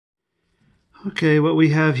Okay, what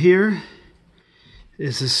we have here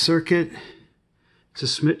is a circuit. It's a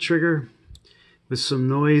Schmitt trigger with some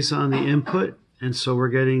noise on the input, and so we're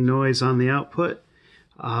getting noise on the output.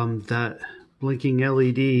 That blinking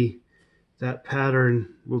LED, that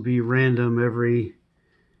pattern will be random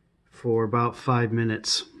for about 5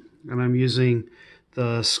 minutes. And I'm using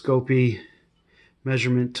the Scopy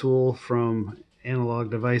measurement tool from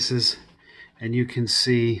Analog Devices, and you can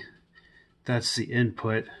see that's the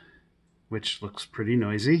input, which looks pretty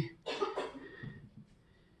noisy.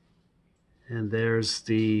 And there's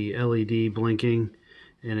the LED blinking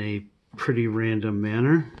in a pretty random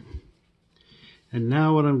manner. And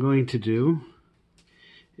now what I'm going to do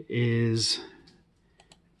is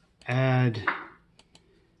add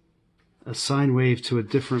a sine wave to a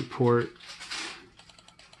different port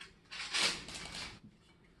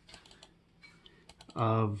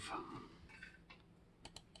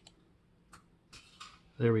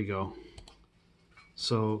there we go.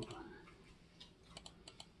 So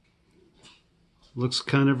looks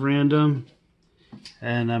kind of random,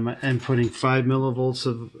 and I'm putting 5 millivolts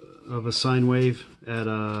of a sine wave at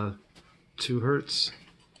 2 hertz,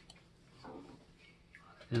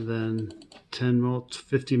 and then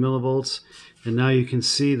 50 millivolts, and now you can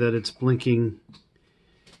see that it's blinking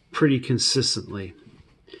pretty consistently.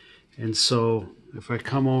 And so if I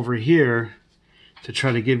come over here to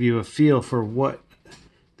try to give you a feel for what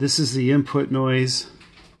this is, the input noise,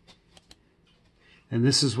 and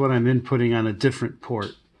this is what I'm inputting on a different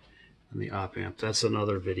port on the op amp. That's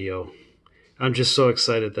another video. I'm just so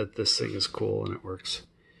excited that this thing is cool and it works.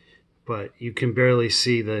 But you can barely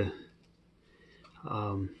see the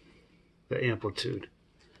amplitude.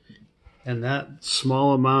 And that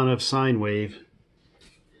small amount of sine wave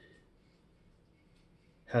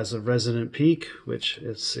has a resonant peak, which,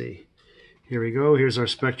 let's see. Here we go. Here's our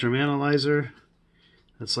spectrum analyzer.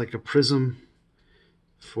 That's like a prism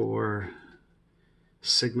for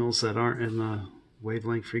signals that aren't in the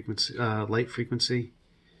wavelength frequency, light frequency.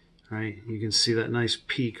 Right? You can see that nice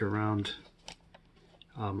peak around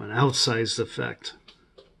an outsized effect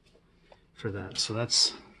for that. So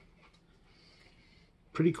that's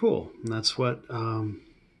pretty cool. And that's what I'm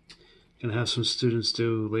going to have some students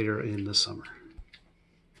do later in the summer.